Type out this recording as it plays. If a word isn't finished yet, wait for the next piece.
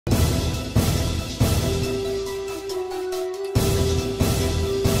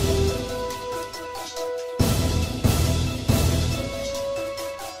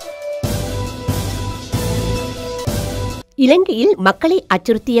இலங்கையில் மக்களை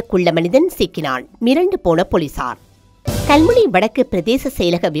அச்சுறுத்திய குள்ள மனிதன் சிக்கினான். மிரண்டு போன போலீசார். கல்முனை வடக்கு பிரதேச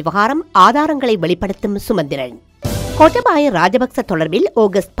செயலக விவகாரம் ஆதாரங்களை வெளிப்படுத்தும் சுமந்திரன். கோட்டபாய ராஜபக்ச தொடர்பில்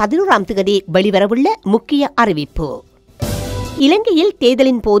ஆகஸ்ட் 11 வெளிவரவுள்ள முக்கிய அறிவிப்பு. இலங்கையில்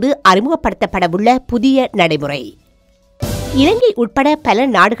தேர்தலின் போது அறிமுகப்படுத்தப்படவுள்ள புதிய நடைமுறை. இலங்கை உட்பட பல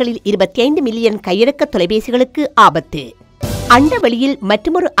நாடுகளில் 25 மில்லியன் கையடக்க தொலைபேசிகளுக்கு ஆபத்து. அண்டவெளியில்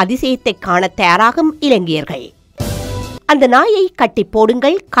மற்றொரு அதிசயத்தை காண தயாராகும் இலங்கையர்கள். அந்த நாயை கட்டி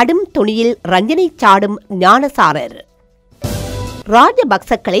போடுங்கள், கடும் துணியில் ரஞ்சனை சாடும் ஞானசாரர்.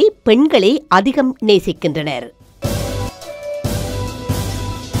 ராஜபக்சக்களை பெண்களே அதிகம் நேசிக்கின்றனர்.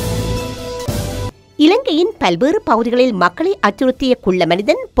 இலங்கையின் பல்வேறு பகுதிகளில் மக்களை அச்சுறுத்திய குள்ள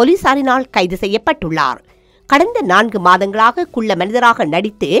மனிதன் போலீசாரினால் கைது செய்யப்பட்டுள்ளார். கடந்த 4 மாதங்களாக குள்ள மனிதராக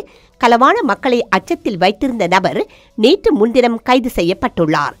நடித்து களவான மக்களை அச்சத்தில் வைத்திருந்த நபர் நேற்று முன்தினம் கைது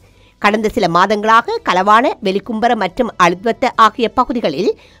செய்யப்பட்டுள்ளார். கடந்த சில மாதங்களாக களவான வெளிக்கும்பர மற்றும் அழுத்வத்த ஆகிய பகுதிகளில்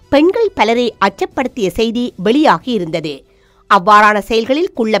பெண்கள் பலரை அச்சப்படுத்திய செய்தி வெளியாகியிருந்தது. அவ்வாறான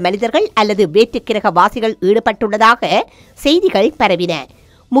செயல்களில் குள்ள மனிதர்கள் அல்லது வேற்றுக்கிரக வாசிகள் ஈடுபட்டுள்ளதாக செய்திகள் பரவின.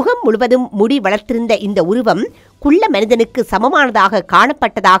 முகம் முழுவதும் முடி வளர்த்திருந்த இந்த உருவம் குள்ள மனிதனுக்கு சமமானதாக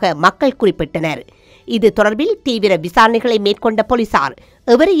காணப்பட்டதாக மக்கள் குறிப்பிட்டனர். இது தொடர்பில் தீவிர விசாரணைகளை மேற்கொண்ட போலீசார்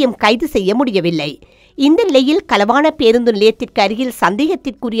எவரையும் கைது செய்ய முடியவில்லை. இந்த நிலையில் களவான பேருந்து நிலையத்திற்கு அருகில்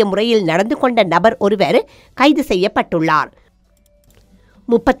சந்தேகத்திற்குரிய முறையில் நடந்து கொண்ட நபர் ஒருவர் கைது செய்யப்பட்டுள்ளார்.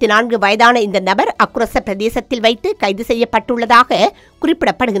 34 வயதான இந்த நபர் அக்குரச பிரதேசத்தில் வைத்து கைது செய்யப்பட்டுள்ளதாக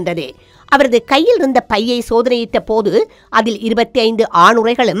குறிப்பிடப்படுகின்றது. அவரது கையில் இருந்த பையை சோதனையிட்ட போது அதில் 25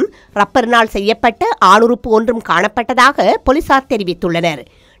 ஆணுறைகளும் ரப்பரினால் செய்யப்பட்ட ஆணுறுப்பு ஒன்றும் காணப்பட்டதாக போலீசார் தெரிவித்துள்ளனர்.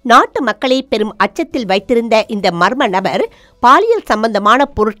 நாட்டு மக்களை பெரும் அச்சத்தில் வைத்திருந்த இந்த மர்ம நபர் பாலியல் சம்பந்தமான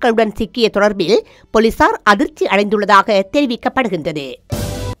பொருட்களுடன் சிக்கிய தொடர்பில் போலீசார் அதிர்ச்சி அடைந்துள்ளதாக தெரிவிக்கப்படுகின்றது.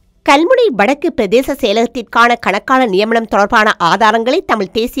 கல்முனை வடக்கு பிரதேச செயலகத்திற்கான கணக்காளர் நியமனம் தொடர்பான ஆதாரங்களை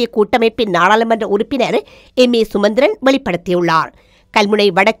தமிழ் தேசிய கூட்டமைப்பின் நாடாளுமன்ற உறுப்பினர் எம்.ஏ. சுமந்திரன் வெளிப்படுத்தியுள்ளார். கல்முனை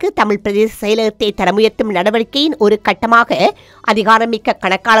வடக்கு தமிழ் பிரதேச செயலகத்தை தரமுயர்த்தும் நடவடிக்கையின் ஒரு கட்டமாக அதிகாரமிக்க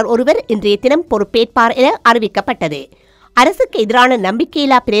கணக்காளர் ஒருவர் இன்றைய தினம் பொறுப்பேற்பார் என அறிவிக்கப்பட்டது. அரசுக்கு எதிரான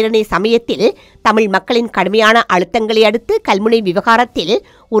நம்பிக்கையில்லா பிரேரணை சமயத்தில் தமிழ் மக்களின் கடுமையான அழுத்தங்களை அடுத்து கல்முனை விவகாரத்தில்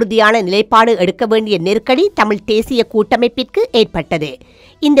உறுதியான நிலைப்பாடு எடுக்க வேண்டிய நெருக்கடி தமிழ் தேசிய கூட்டமைப்பிற்கு ஏற்பட்டது.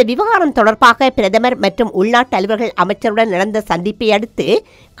 இந்த விவகாரம் தொடர்பாக பிரதமர் மற்றும் உள்நாட்டு அலுவலர்கள் அமைச்சருடன் நடந்த சந்திப்பை அடுத்து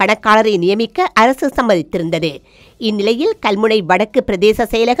கணக்காளரை நியமிக்க அரசு சம்மதித்திருந்தது. இந்நிலையில் கல்முனை வடக்கு பிரதேச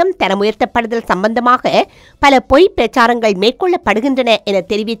செயலகம் தரமுயர்த்தப்படுதல் சம்பந்தமாக பல பொய் பிரச்சாரங்கள் மேற்கொள்ளப்படுகின்றன என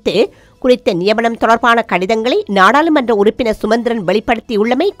தெரிவித்து குறித்த நியமனம் தொடர்பான கடிதங்களை நாடாளுமன்ற உறுப்பினர் சுமந்திரன்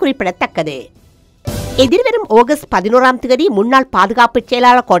வெளிப்படுத்தியுள்ளமை குறிப்பிடத்தக்கது. எதிர்வரும் ஆகஸ்ட் 11 முன்னாள் பாதுகாப்பு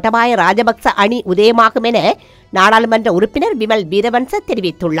செயலாளர் கோட்டபாய ராஜபக்ச அணி உதயமாகும் என நாடாளுமன்ற உறுப்பினர் விமல் வீரவன்ச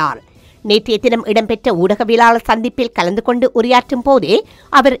தெரிவித்துள்ளார். நேற்றைய தினம் இடம்பெற்ற ஊடகவியலாளர் சந்திப்பில் கலந்து கொண்டு உரையாற்றும் போதே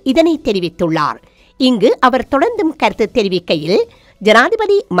அவர் இதனை தெரிவித்துள்ளார். இங்கு அவர் தொடர்ந்தும் கருத்து தெரிவிக்கையில்,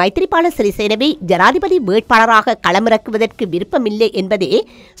 ஜனாதிபதி மைத்ரிபால சிறிசேனவை ஜனாதிபதி வேட்பாளராக களமிறக்குவதற்கு விருப்பமில்லை என்பதே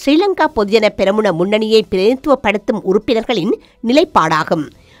ஸ்ரீலங்கா பொதுஜன பெரமுன முன்னணியை பிரதிநிதித்துவப்படுத்தும் உறுப்பினர்களின் நிலைப்பாடாகும்.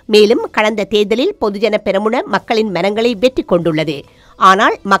 மேலும் கடந்த தேர்தலில் பொதுஜன பெரமுன மக்களின் மனங்களை வெற்றி கொண்டுள்ளது.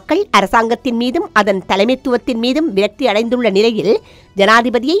 ஆனால் மக்கள் அரசாங்கத்தின் மீதும் அதன் தலைமைத்துவத்தின் மீதும் விரக்தி அடைந்துள்ள நிலையில்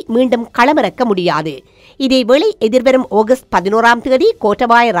ஜனாதிபதியை மீண்டும் களமிறக்க முடியாது. இதேவேளை எதிர்வரும் ஆகஸ்ட் 11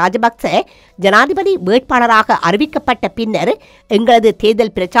 கோட்டபாய ராஜபக்ச ஜனாதிபதி வேட்பாளராக அறிவிக்கப்பட்ட பின்னர் எங்களது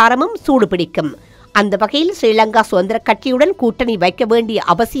தேர்தல் பிரச்சாரமும் சூடுபிடிக்கும். அந்த வகையில் ஸ்ரீலங்கா சுதந்திர கட்சியுடன் கூட்டணி வைக்க வேண்டிய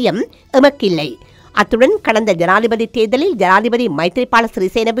அவசியம் எமக்கில்லை. அத்துடன் கடந்த ஜனாதிபதி தேர்தலில் ஜனாதிபதி மைத்ரிபால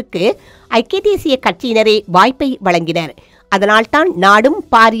சிறிசேனவுக்கு ஐக்கிய தேசிய கட்சியினரே வாய்ப்பை வழங்கினர். அதனால்தான் நாடும்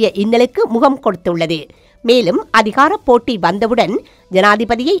பாரிய இன்னலுக்கு முகம் கொடுத்துள்ளது. மேலும் அதிகார போட்டி வந்தவுடன்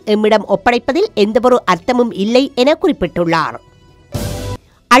ஜனாதிபதியை எம்மிடம் ஒப்படைப்பதில் எந்தவொரு அர்த்தமும் இல்லை என குறிப்பிட்டுள்ளார்.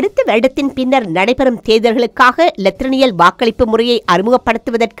 அடுத்த வருடத்தின் பின்னர் நடைபெறும் தேர்தல்களுக்காக இலத்திரனியல் வாக்களிப்பு முறையை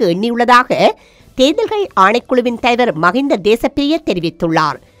அறிமுகப்படுத்துவதற்கு எண்ணியுள்ளதாக தேர்தல்கள் ஆணைக்குழுவின் தலைவர் மஹிந்த தேசப்பிரிய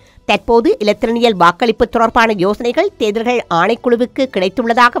தெரிவித்துள்ளார். தற்போது இலத்திரனியல் வாக்களிப்பு தொடர்பான யோசனைகள் தேர்தல்கள் ஆணைக்குழுவுக்கு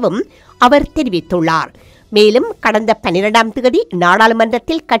கிடைத்துள்ளதாகவும் அவர் தெரிவித்துள்ளார். மேலும் கடந்த 12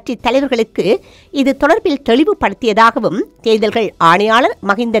 நாடாளுமன்றத்தில் கட்சி தலைவர்களுக்கு இது தொடர்பில் தெளிவுபடுத்தியதாகவும் தேர்தல்கள் ஆணையாளர்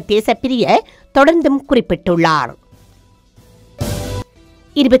மஹிந்த தேசப்பிரிய தொடர்ந்தும் குறிப்பிட்டுள்ளார்.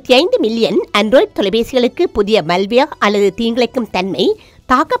 25 மில்லியன் ஆண்ட்ராய்டு தொலைபேசிகளுக்கு புதிய மல்வேர் அல்லது தீங்கிழைக்கும் தன்மை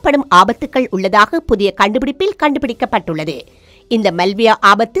தாக்கப்படும் ஆபத்துக்கள் உள்ளதாக புதிய கண்டுபிடிப்பில் கண்டுபிடிக்கப்பட்டுள்ளது. இந்த மல்வேர்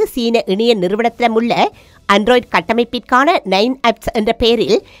ஆபத்து சீன இணைய நிறுவனத்திடம் உள்ள ஆண்ட்ராய்டு கட்டமைப்பிற்கான 9 ஆப்ஸ் என்ற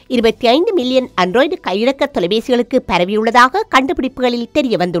பெயரில் 25 மில்லியன் ஆண்ட்ராய்டு கையிறக்க தொலைபேசிகளுக்கு பரவியுள்ளதாக கண்டுபிடிப்புகளில்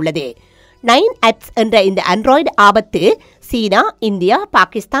தெரியவந்துள்ளது. 9 ஆப்ஸ் என்ற இந்த ஆண்ட்ராய்டு ஆபத்து சீனா, இந்தியா,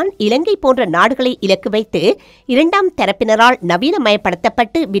 பாகிஸ்தான், இலங்கை போன்ற நாடுகளை இலக்கு வைத்து இரண்டாம் தரப்பினரால்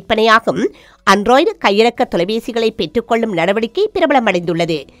நவீனமயப்படுத்தப்பட்டு விற்பனையாகும் ஆண்ட்ராய்டு கையிறக்க தொலைபேசிகளை பெற்றுக்கொள்ளும் நடவடிக்கை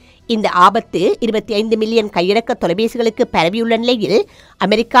பிரபலமடைந்துள்ளது. இந்த ஆபத்து 25 மில்லியன் கையிறக்க தொலைபேசிகளுக்கு பரவியுள்ள நிலையில்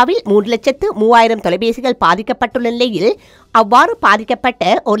அமெரிக்காவில் 3,03,000 தொலைபேசிகள் பாதிக்கப்பட்டுள்ள நிலையில் அவ்வாறு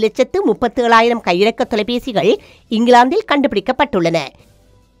பாதிக்கப்பட்ட 1,37,000 கையிறக்க தொலைபேசிகள் இங்கிலாந்தில் கண்டுபிடிக்கப்பட்டுள்ளன.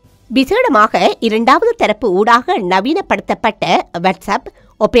 விசேடமாக இரண்டாவது தரப்பு ஊடாக நவீனப்படுத்தப்பட்ட WhatsApp,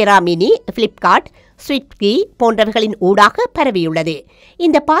 opera mini, Flipkart, Swiggy போன்றவைகளின் ஊடாக பரவியுள்ளது.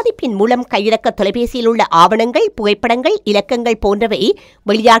 இந்த பாதிப்பின் மூலம் கையிறக்க தொலைபேசியில் உள்ள ஆவணங்கள், புகைப்படங்கள், இலக்கங்கள் போன்றவை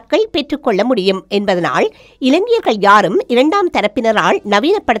வெளியாட்கள் பெற்றுக்கொள்ள முடியும் என்பதனால் இலங்கையர்கள் யாரும் இரண்டாம் தரப்பினரால்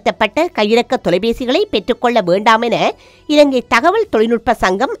நவீனப்படுத்தப்பட்ட கையிறக்க தொலைபேசிகளை பெற்றுக்கொள்ள வேண்டாம் என இலங்கை தகவல் தொழில்நுட்ப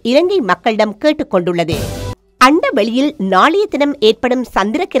சங்கம் இலங்கை மக்களிடம் கேட்டுக்கொண்டுள்ளது. அண்ட வெளியில் நாளைய தினம் ஏற்படும்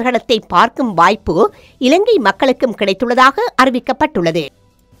சந்திர கிரகணத்தை பார்க்கும் வாய்ப்பு இலங்கை மக்களுக்கும் கிடைத்துள்ளதாக அறிவிக்கப்பட்டுள்ளது.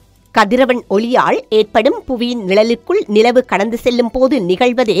 கதிரவன் ஒளியால் ஏற்படும் புவியின் நிழலுக்குள் நிலவு கடந்து செல்லும் போது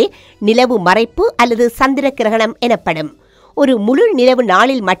நிகழ்வதே நிலவு மறைப்பு அல்லது சந்திர கிரகணம் எனப்படும். ஒரு முழு நிலவு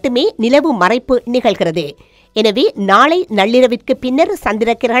நாளில் மட்டுமே நிலவு மறைப்பு நிகழ்கிறது. எனவே நாளை நள்ளிரவிற்கு பின்னர் சந்திர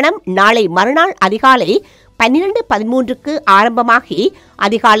கிரகணம் நாளை மறுநாள் அதிகாலை 12:13க்கு ஆரம்பமாகி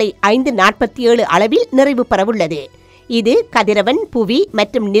அதிகாலை 5:47 அளவில் நிறைவு பெறவுள்ளது. இது கதிரவன், புவி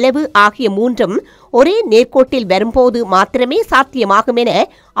மற்றும் நிலவு ஆகிய மூன்றும் ஒரே நேர்கோட்டில் வரும்போது மாத்திரமே சாத்தியமாகும் என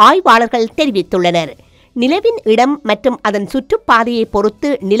ஆய்வாளர்கள் தெரிவித்துள்ளனர். நிலவின் இடம் மற்றும் அதன் சுற்றுப்பாதையை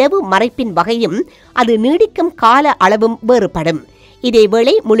பொறுத்து நிலவு மறைப்பின் வகையும் அது நீடிக்கும் கால அளவும் வேறுபடும்.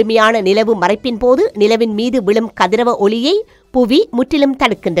 இதேவேளை முழுமையான நிலவு மறைப்பின் போது நிலவின் மீது விழும் கதிரவ ஒளியை புவி முற்றிலும்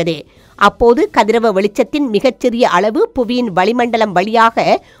தடுக்கின்றது. அப்போது கதிரவ வெளிச்சத்தின் மிகச்சிறிய அளவு புவியின் வளிமண்டலம் வழியாக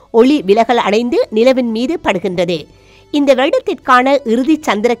ஒளி விலகல் அடைந்து நிலவின் மீது படுகின்றது. இந்த வருடத்திற்கான இறுதி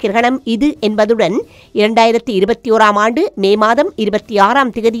சந்திர கிரகணம் இது என்பதுடன் 2021ஆம் ஆண்டு மே மாதம்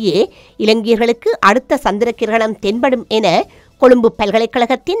 26ஆம் தேதியே இலங்கையர்களுக்கு அடுத்த சந்திர கிரகணம் தென்படும் என கொழும்பு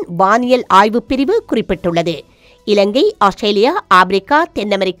பல்கலைக்கழகத்தின் வானியல் ஆய்வு பிரிவு குறிப்பிட்டுள்ளது. இலங்கை, ஆஸ்திரேலியா, ஆப்பிரிக்கா,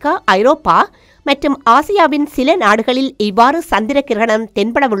 தென் அமெரிக்கா, ஐரோப்பா மற்றும் ஆசியாவின் சில நாடுகளில் இவ்வாறு சந்திர கிரகணம்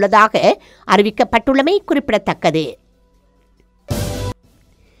தென்படவுள்ளதாக அறிவிக்கப்பட்டுள்ளமை குறிப்பிடத்தக்கது.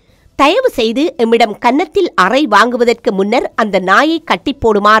 தயவு செய்து எம்மிடம் கன்னத்தில் அறை வாங்குவதற்கு முன்னர் அந்த நாயை கட்டி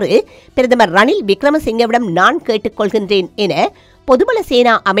போடுமாறு பிரதமர் ரணில் விக்ரமசிங்கவிடம் நான் கேட்டுக்கொள்கின்றேன் என பொதுபல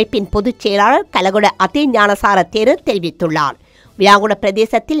சேனா அமைப்பின் பொதுச் செயலாளர் கலகொட அதே ஞானசார தேரர் தெரிவித்துள்ளார். வியாங்குட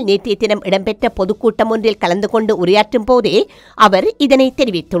பிரதேசத்தில் நேற்றைய தினம் இடம்பெற்ற பொதுக்கூட்டம் ஒன்றில் கலந்து கொண்டு உரையாற்றும் போதே அவர் இதனை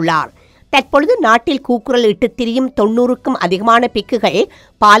தெரிவித்துள்ளார். தற்பொழுது நாட்டில் கூக்குரல் இட்டு திரியும் 90க்கும் அதிகமான பிக்குகள்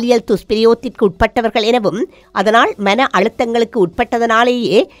பாலியல் துஷ்பிரயோகத்திற்கு உட்பட்டவர்கள் எனவும் அதனால் மன அழுத்தங்களுக்கு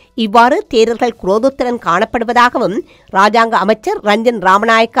உட்பட்டதனாலேயே இவ்வாறு தேரர்கள் குரோதத்துடன் காணப்படுவதாகவும் ராஜாங்க அமைச்சர் ரஞ்சன்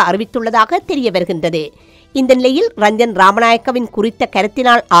ராமநாயக்க அறிவித்துள்ளதாக தெரிய வருகின்றது. இந்த நிலையில் ரஞ்சன் ராமநாயக்கவின் குறித்த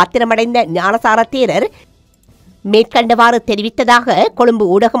கருத்தினால் ஆத்திரமடைந்த ஞானசார தேரர் மேற்கண்டவாறு தெரிவித்ததாக கொழும்பு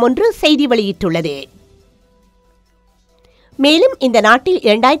ஊடகம் ஒன்று செய்தி வெளியிட்டுள்ளது. மேலும் இந்த நாட்டில்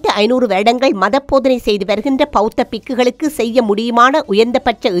 2500 வருடங்கள் மதப்போதனை செய்து வருகின்ற பௌத்த பிக்குகளுக்கு செய்ய முடியுமான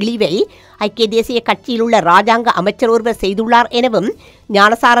உயர்ந்தபட்ச இழிவை ஐக்கிய தேசிய கட்சியில் உள்ள ராஜாங்க அமைச்சர் ஒருவர் செய்துள்ளார் எனவும்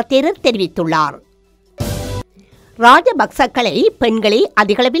ஞானசார தேரர் தெரிவித்துள்ளார். ராஜபக்சக்களை பெண்களை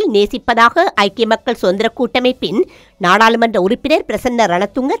அதிகளவில் நேசிப்பதாக ஐக்கிய மக்கள் சுதந்திர கூட்டமைப்பின் நாடாளுமன்ற உறுப்பினர் பிரசன்ன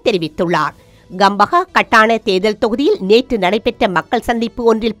ரணதுங்க தெரிவித்துள்ளார். கம்பஹா கட்டான தேர்தல் தொகுதியில் நேற்று நடைபெற்ற மக்கள் சந்திப்பு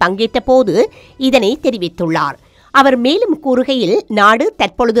ஒன்றில் பங்கேற்ற போது இதனை தெரிவித்துள்ளார். அவர் மேலும் கூறுகையில், நாடு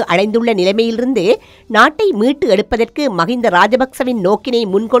தற்பொழுது அடைந்துள்ள நிலைமையிலிருந்து நாட்டை மீட்டு எடுப்பதற்கு மஹிந்த ராஜபக்சவின் நோக்கினை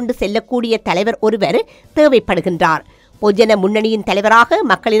முன்கொண்டு செல்லக்கூடிய தலைவர் ஒருவர் தேவைப்படுகின்றார். பொதுஜன முன்னணியின் தலைவராக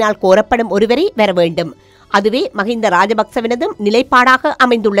மக்களினால் கோரப்படும் ஒருவரை வர வேண்டும். அதுவே மஹிந்த ராஜபக்சவினதும் நிலைப்பாடாக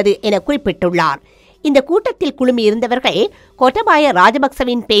அமைந்துள்ளது என குறிப்பிட்டுள்ளார். இந்த கூட்டத்தில் குழுமியிருந்தவர்கள் கோட்டபாய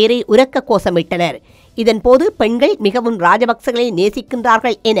ராஜபக்சவின் பெயரை உரக்க கோஷமிட்டனர். இதன்போது பெண்கள் மிகவும் ராஜபக்சகளை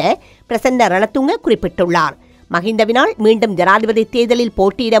நேசிக்கின்றார்கள் என பிரசன்ன ரணதுங்க குறிப்பிட்டுள்ளார். மஹிந்தவினால் மீண்டும் ஜனாதிபதி தேர்தலில்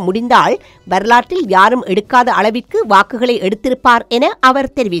போட்டியிட முடிந்தால் வரலாற்றில் யாரும் எடுக்காத அளவிற்கு வாக்குகளை எடுத்திருப்பார் என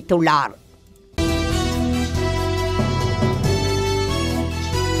அவர் தெரிவித்துள்ளார்.